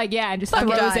and he's just like, yeah, and just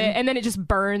throws it, and then it just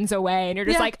burns away, and you're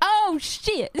just like, oh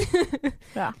shit.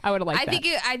 Yeah, I would have liked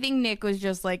that. I think Nick was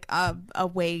just like a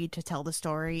way to tell the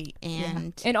story,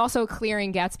 and also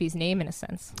clearing Gatsby's name in a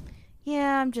sense.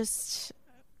 Yeah, I'm just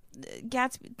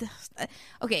Gatsby.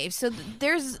 Okay, so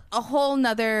there's a whole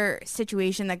nother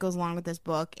situation that goes along with this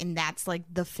book, and that's like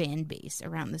the fan base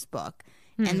around this book.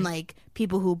 And like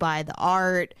people who buy the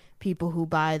art, people who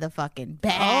buy the fucking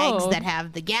bags that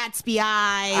have the Gatsby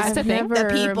eyes, I've never the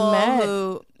people met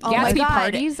who Gatsby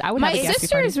parties. I would my have a Gatsby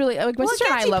sister party. is really like my sister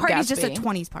and I Gatsby love party Gatsby. is just a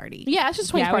 20s party. Yeah, it's just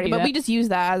a 20s I would party, do but that. we just use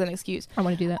that as an excuse. I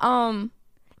want to do that.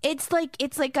 It's like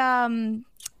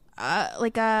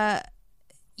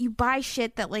you buy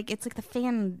shit that like it's like the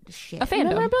fan shit. A fandom.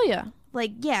 Memorabilia.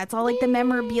 Like it's all like the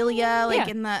memorabilia, like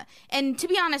Yeah. and to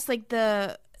be honest, like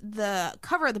the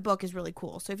cover of the book is really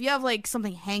cool. So if you have like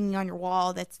something hanging on your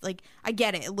wall that's like, I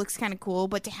get it looks kind of cool,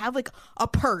 but to have like a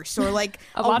purse or like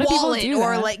a lot of people wallet do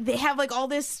or that. like they have like all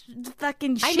this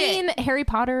fucking shit. I mean, Harry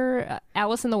Potter,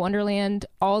 Alice in the Wonderland,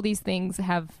 all these things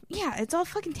have. Yeah, it's all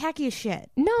fucking tacky as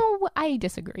shit. No, I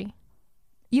disagree.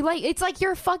 It's like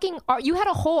you're fucking. You had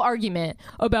a whole argument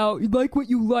about you like what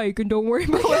you like and don't worry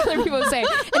about what other people say,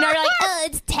 and now you're like, oh,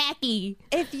 it's tacky.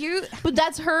 If you, But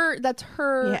that's her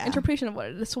Yeah. interpretation of what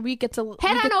it is. So we get to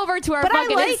Head on over to our But I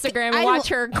fucking like- Instagram and I watch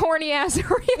her corny ass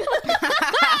reel.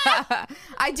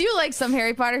 I do like some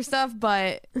Harry Potter stuff,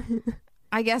 but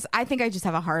I think I just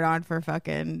have a hard on for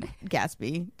fucking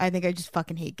Gatsby. I think I just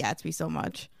fucking hate Gatsby so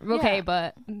much. Okay, Yeah.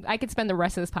 but I could spend the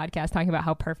rest of this podcast talking about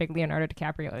how perfect Leonardo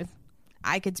DiCaprio is.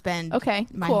 I could spend cool.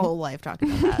 my whole life talking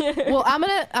about that. Well, I'm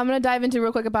gonna dive into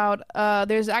real quick about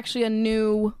there's actually a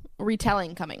new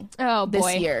retelling coming Oh this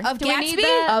boy, year Of Do we need Gatsby?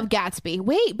 that? of Gatsby.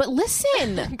 Wait, but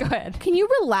listen. Go ahead. Can you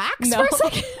relax No. for a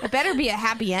second? It better be a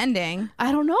happy ending.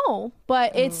 I don't know,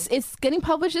 but it's getting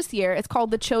published this year. It's called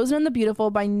The Chosen and the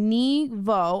Beautiful by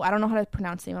Vo. I don't know how to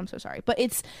pronounce the name. I'm so sorry, but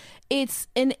it's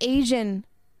an Asian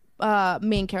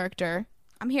main character.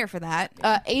 I'm here for that.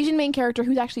 Asian main character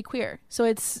who's actually queer. So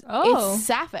it's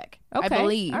sapphic, I Okay,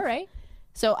 believe. all right.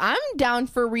 So I'm down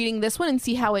for reading this one and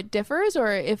see how it differs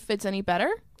or if it's any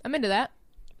better. I'm into that.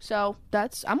 So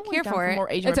I'm Here down for it. more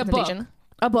Asian It's a book. representation.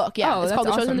 A book, yeah. Oh, It's that's called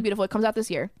The Chosen awesome. and the Beautiful. It comes out this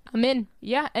year. I'm in.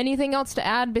 Yeah. Anything else to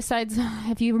add besides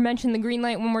if you mention the green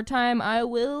light one more time, I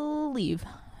will leave.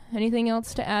 Anything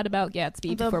else to add about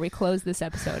Gatsby before we close this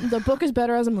episode? The book is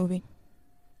better as a movie.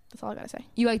 That's all I gotta say.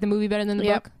 You like the movie better than the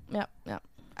book? Yep.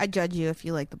 I judge you if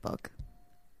you like the book.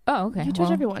 Oh, okay. You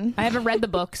judge everyone. I haven't read the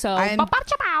book, so I'm-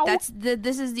 All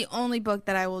This is the only book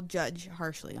that I will judge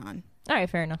harshly on. right,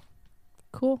 fair enough.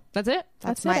 Cool. That's it.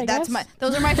 That's it, I guess.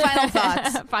 Those are my final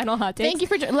thoughts. Final hot takes. Thank you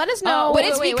for let us know. Oh, But wait,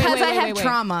 it's wait, because wait, I have wait, wait.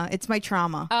 trauma. It's my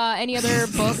trauma. Any other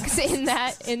books in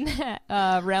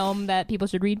that realm that people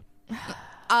should read?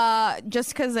 Just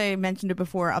because I mentioned it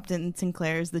before, Upton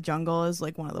Sinclair's The Jungle is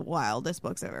like one of the wildest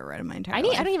books I've ever read in my entire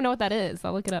life. I don't even know what that is.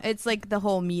 I'll look it up. It's like the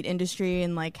whole meat industry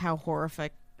and like how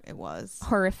horrific it was.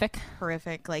 Horrific.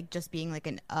 Horrific, like just being like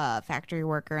an factory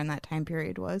worker in that time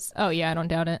period was. Oh yeah, I don't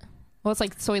doubt it. Well, it's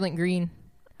like Soylent Green.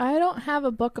 I don't have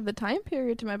a book of the time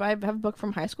period to my I have a book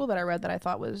from high school that I read that I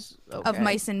thought was okay. Of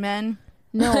Mice and Men.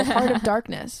 No, Heart of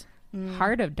Darkness.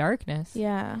 Heart of Darkness.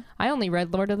 Yeah. I only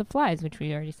read Lord of the Flies, which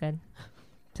we already said.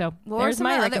 So What were there's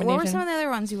my recommendation. what were some of the other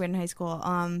ones you read in high school?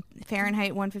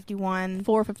 Fahrenheit 151,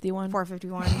 451.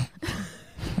 451.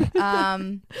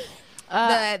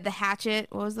 The Hatchet.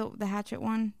 What was the Hatchet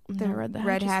one? The Never read the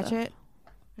Red Hatchet Hatchet.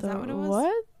 Is that what it was?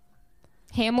 What?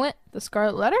 Hamlet. The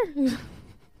Scarlet Letter?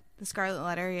 The Scarlet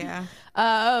Letter. Yeah.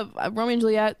 Romeo and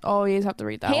Juliet. Always have to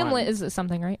read that Hamlet one. is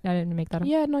something, right? I didn't make that up.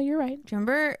 Yeah, no, you're right. Do you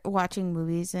remember watching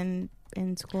movies in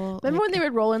school? Remember when they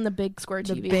would roll in the big square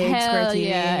the TV? big Hell square TV?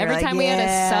 yeah! You're Every like, time we had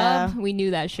yeah. a sub, we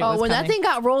knew that shit Oh, was when coming. that thing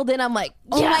got rolled in, I'm like,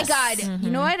 Oh yes! my god! You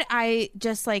know what? I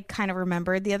just like kind of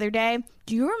remembered the other day.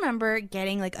 Do you remember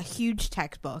getting like a huge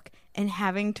textbook and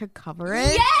having to cover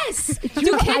it? Yes. Dude,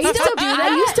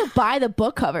 I used to buy the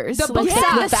book covers, The book like,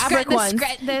 socks. the fabric ones,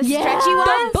 the Yeah. stretchy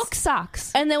The ones. book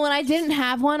socks. and then when I didn't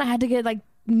have one, I had to get like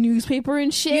newspaper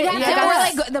and shit. You'd have Yeah. to wear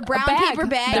like the brown bag. paper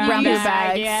bag. The brown You'd paper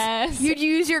bags. Yes. You'd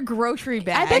use your grocery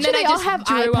bag. I bet And you then they I all just have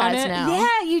drew on iPads it. now.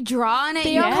 Yeah, you draw on it.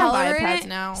 They you all have color iPads it.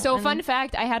 now. So And- fun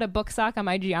fact, I had a book sock on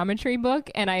my geometry book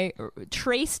and I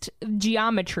traced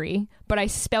geometry, but I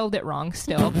spelled it wrong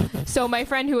still. So my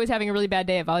friend who was having a really bad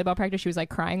day at volleyball practice, she was like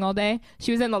crying all day.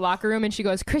 She was in the locker room and she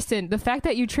goes, "Kristen, the fact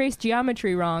that you traced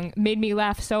geometry wrong made me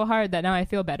laugh so hard that now I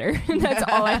feel better." That's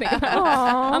all I think about.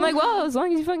 I'm like, well, as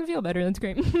long as you fucking feel better, that's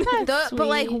great. But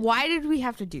like, why did we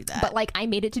have to do that? But like I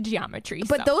made it to geometry.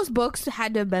 But so. those books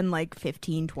had to have been like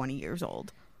 15, 20 years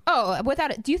old. Oh,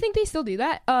 without it, do you think they still do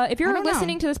that? If I you're don't know.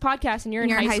 listening to this podcast and you're in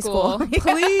You're in high high school, school.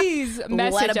 please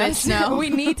message Let a bitch us. know.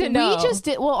 We need to know. We just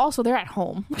did. Well, also they're at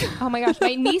home. Oh my gosh,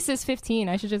 my niece is 15.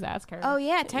 I should just ask her. Oh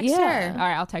yeah, text Yeah. All her.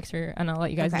 right, I'll text her and I'll let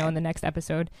you guys Okay. know in the next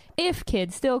episode if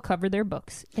kids still cover their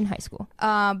books in high school.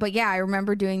 But yeah, I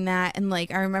remember doing that, and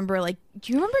like I remember like,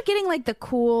 do you remember getting like the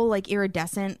cool like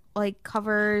iridescent like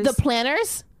covers? The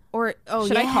planners. Or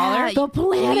Should I call her? The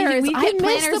planners. We I get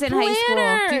missed planners the in high school.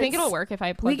 planners. Do you think it'll work if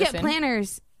I plug We this get in?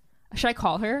 planners. Should I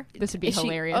call her? This would be Is she-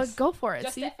 hilarious. go for it.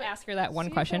 Just See to if it- ask her that one see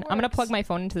if question. it I'm gonna works. plug my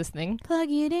phone into this thing. Plug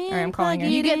it in. All right, I'm calling plug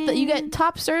her. You it get in.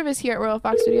 top service here at Royal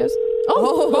Fox Studios.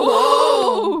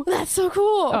 Oh, That's so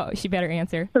cool. oh, she better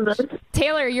answer. Hello?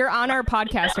 Taylor, you're on our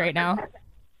podcast right now.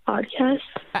 Podcast?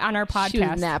 On our podcast. She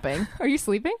was napping. Are you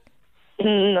sleeping?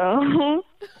 No.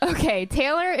 Okay,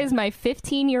 Taylor is my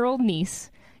 15-year-old niece.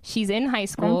 She's in high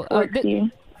school. I'm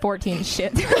 14. 14,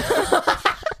 shit.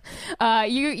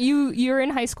 You're in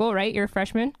high school, right? You're a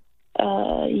freshman?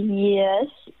 Yes.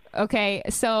 Okay,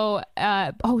 so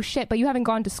oh shit, but you haven't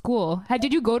gone to school.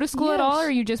 Did you go to school at all, or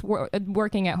are you just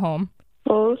working at home?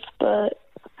 Both, but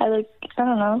I don't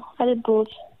know. I did both.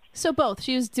 So both.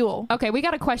 She was dual. Okay, we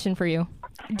got a question for you.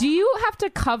 Do you have to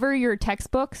cover your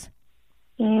textbooks?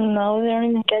 No, they don't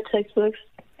even get textbooks.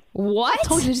 What? I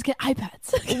told you to just get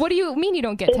iPads. What do you mean you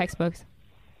don't get textbooks?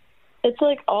 It's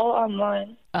like all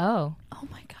online. Oh, Oh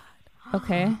my god.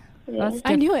 okay. Yeah. That's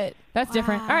I knew it. That's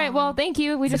different. All right, well, thank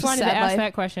you. We just Such a wanted to sad ask life.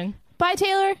 that question. Bye,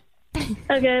 Taylor.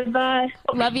 Okay, bye.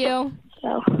 Love you.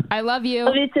 So, I love you.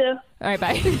 love you too. All right,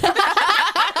 bye.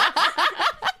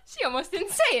 She almost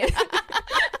didn't say it.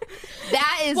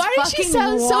 That is Why did she fucking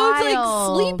sound so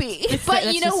wild. like sleepy? But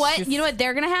That's you know just- what? just- You know what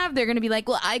they're gonna have? They're gonna be like,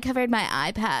 well, I covered my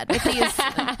iPad with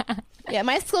these. Yeah,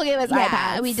 my school gave us Yeah,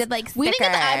 iPads. we did, like, we didn't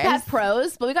get the stickers. iPad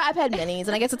Pros, but we got iPad Minis,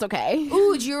 and I guess it's okay.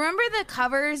 Ooh, do you remember the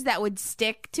covers that would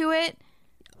stick to it?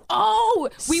 Oh,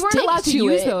 we weren't Stick allowed to to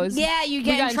use it. those. Yeah, you We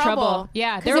get got in trouble.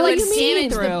 Yeah, they 'Cause were it like would see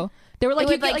damage through. They were like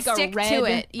it you would, get like, like a stick red. to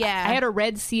it, yeah. I had a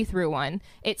red see-through one.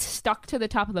 It stuck to the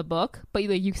top of the book, but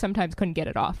you sometimes couldn't get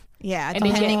it off. Yeah, And they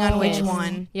depending get on which pissed.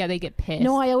 one. Yeah, they get pissed.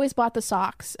 No, I always bought the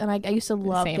socks, and I used to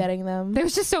love Same. getting them. They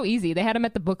was just so easy. They had them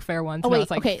at the book fair once. Oh and I wait,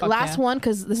 was like, okay, fuck last yeah. one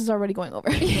because this is already going over.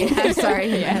 I'm sorry.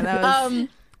 Yeah, that was.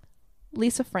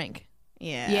 Lisa Frank.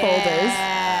 Yeah.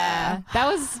 Yeah.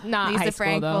 That was not Lisa high school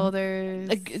Frank though. folders.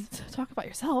 Talk about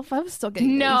yourself. I was still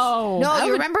getting No, No, I you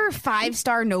would- remember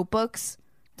 5-star notebooks?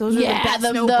 Those were Yeah, the best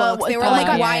the- notebooks. They were oh like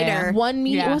my God. wider. these. One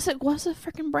me. Yeah. Was it a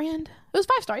freaking brand? It was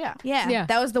 5-star. Yeah. Yeah, Yeah.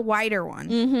 that was the wider one,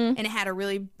 Mm-hmm. and it had a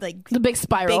really like The big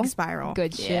spiral. big spiral.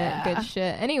 good shit. Yeah. Good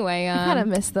shit. Anyway, I kind of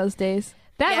miss those days.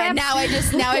 that Yeah,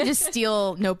 wraps- now I just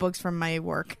steal notebooks from my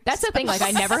work. That's the thing. Like,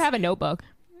 I never have a notebook.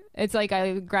 It's like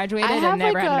I graduated and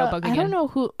never like had a notebook again. I don't know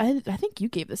who. I think you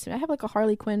gave this to me. I have like a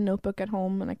Harley Quinn notebook at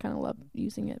home, and I kind of love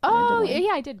using it. Oh, randomly.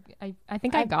 yeah, I did. I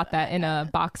think I got that in a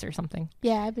box or something.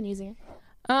 Yeah, I've been using it.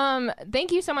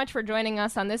 Thank you so much for joining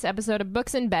us on this episode of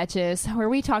Books and Betches, where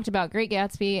we talked about Great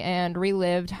Gatsby and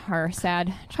relived our sad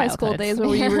High school childhoods. days where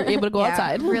we were able to go Yeah,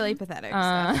 outside. Really pathetic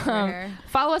stuff. for her.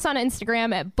 Follow us on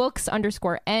Instagram at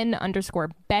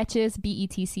books_n_betches,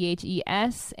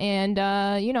 BETCHES,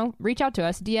 and reach out to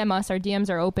us, DM us. Our DMs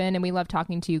are open, and we love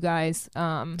talking to you guys.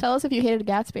 Tell us if you hated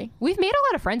Gatsby. We've made a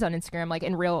lot of friends on Instagram, like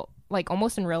in real like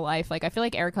almost in real life. Like I feel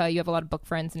like Erica, you have a lot of book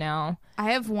friends now.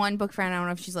 I have one book friend. I don't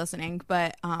know if she's listening,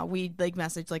 but we like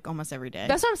message like almost every day.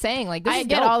 That's what I'm saying. Like this I is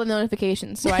get dope. all the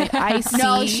notifications, so I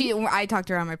see. No, I talk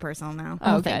to her on my personal now.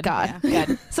 Oh, good. thank God. Yeah.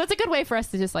 Good. So it's a good way for us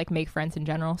to just like make friends in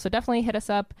general. So definitely hit us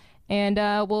up, and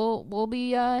we'll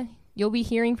be you'll be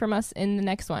hearing from us in the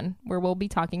next one where we'll be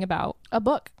talking about A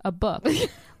book.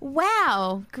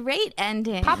 Wow, great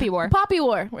ending. Poppy War. Poppy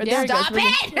War. There it goes. Stop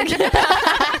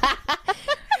it.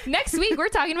 Next week we're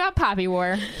talking about Poppy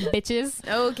War, bitches.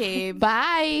 Okay.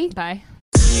 Bye. Bye.